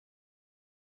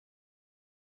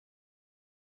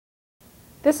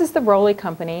This is the Rolly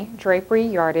Company Drapery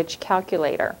Yardage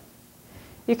Calculator.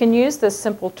 You can use this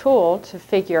simple tool to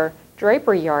figure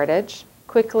drapery yardage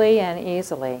quickly and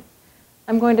easily.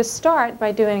 I'm going to start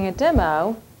by doing a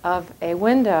demo of a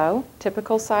window,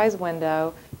 typical size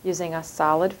window, using a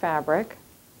solid fabric.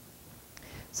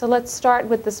 So let's start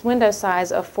with this window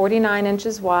size of 49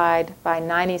 inches wide by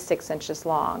 96 inches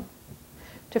long.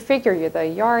 To figure the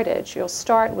yardage, you'll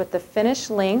start with the finished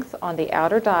length on the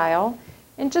outer dial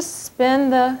and just spin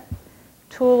the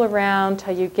tool around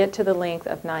till you get to the length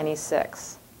of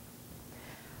 96.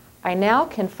 I now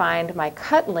can find my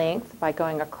cut length by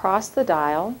going across the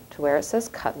dial to where it says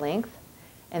cut length,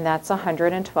 and that's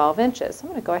 112 inches. I'm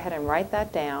going to go ahead and write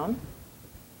that down.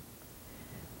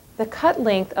 The cut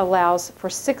length allows for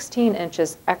 16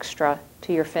 inches extra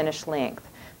to your finished length.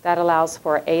 That allows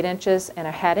for 8 inches in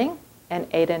a heading and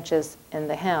 8 inches in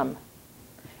the hem.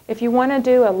 If you want to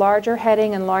do a larger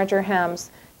heading and larger hems,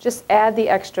 just add the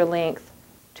extra length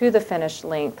to the finished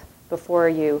length before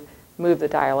you move the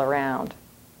dial around.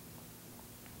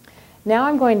 Now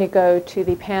I'm going to go to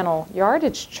the panel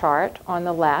yardage chart on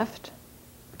the left.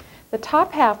 The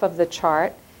top half of the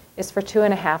chart is for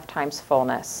 2.5 times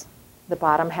fullness. The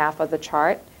bottom half of the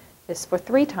chart is for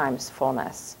 3 times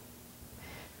fullness.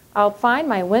 I'll find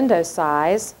my window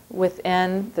size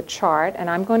within the chart, and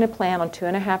I'm going to plan on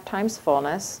 2.5 times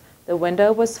fullness. The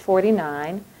window was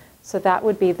 49, so that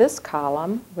would be this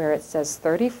column where it says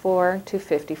 34 to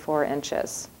 54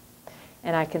 inches.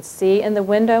 And I can see in the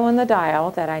window on the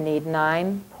dial that I need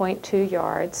 9.2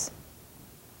 yards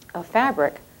of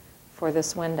fabric for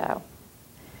this window.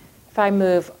 If I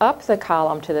move up the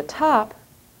column to the top,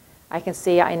 I can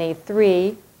see I need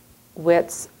 3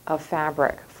 widths of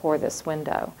fabric for this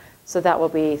window. So that will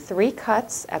be 3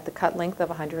 cuts at the cut length of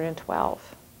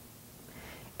 112.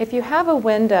 If you have a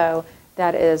window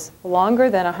that is longer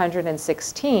than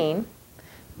 116,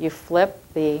 you flip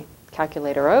the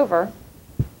calculator over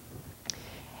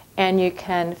and you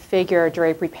can figure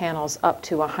drapery panels up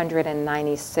to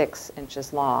 196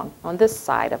 inches long on this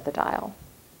side of the dial.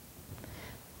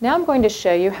 Now I'm going to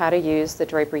show you how to use the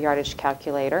drapery yardage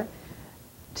calculator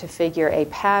to figure a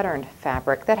patterned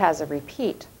fabric that has a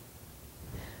repeat.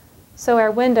 So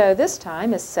our window this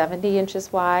time is 70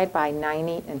 inches wide by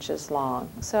 90 inches long.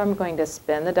 So I'm going to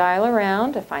spin the dial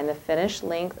around to find the finished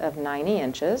length of 90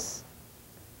 inches.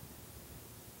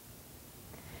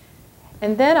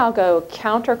 And then I'll go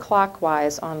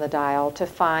counterclockwise on the dial to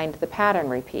find the pattern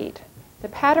repeat. The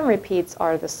pattern repeats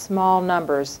are the small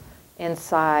numbers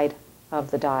inside of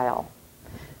the dial.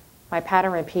 My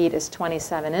pattern repeat is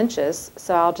 27 inches,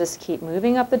 so I'll just keep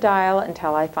moving up the dial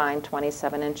until I find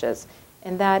 27 inches.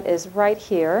 And that is right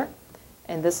here,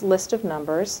 and this list of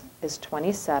numbers is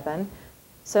 27.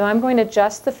 So I'm going to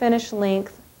adjust the finished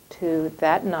length to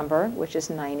that number, which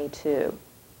is 92.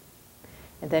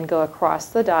 And then go across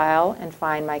the dial and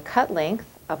find my cut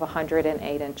length of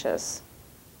 108 inches.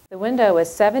 The window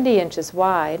is 70 inches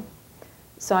wide,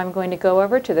 so I'm going to go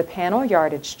over to the panel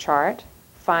yardage chart,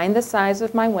 find the size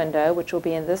of my window, which will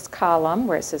be in this column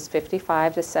where it says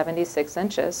 55 to 76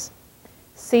 inches.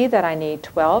 See that I need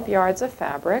 12 yards of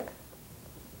fabric,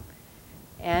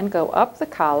 and go up the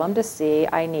column to see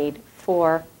I need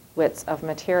 4 widths of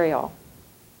material.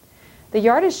 The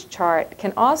yardage chart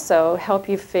can also help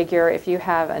you figure if you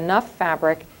have enough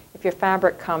fabric, if your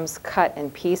fabric comes cut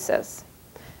in pieces.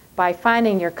 By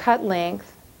finding your cut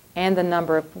length and the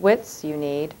number of widths you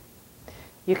need,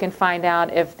 you can find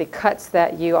out if the cuts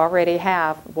that you already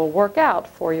have will work out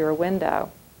for your window.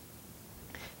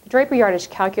 The drapery yardage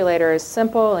calculator is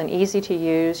simple and easy to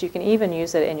use. You can even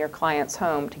use it in your client's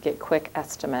home to get quick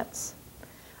estimates.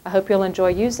 I hope you'll enjoy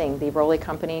using the Rolly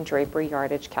Company Drapery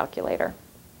Yardage Calculator.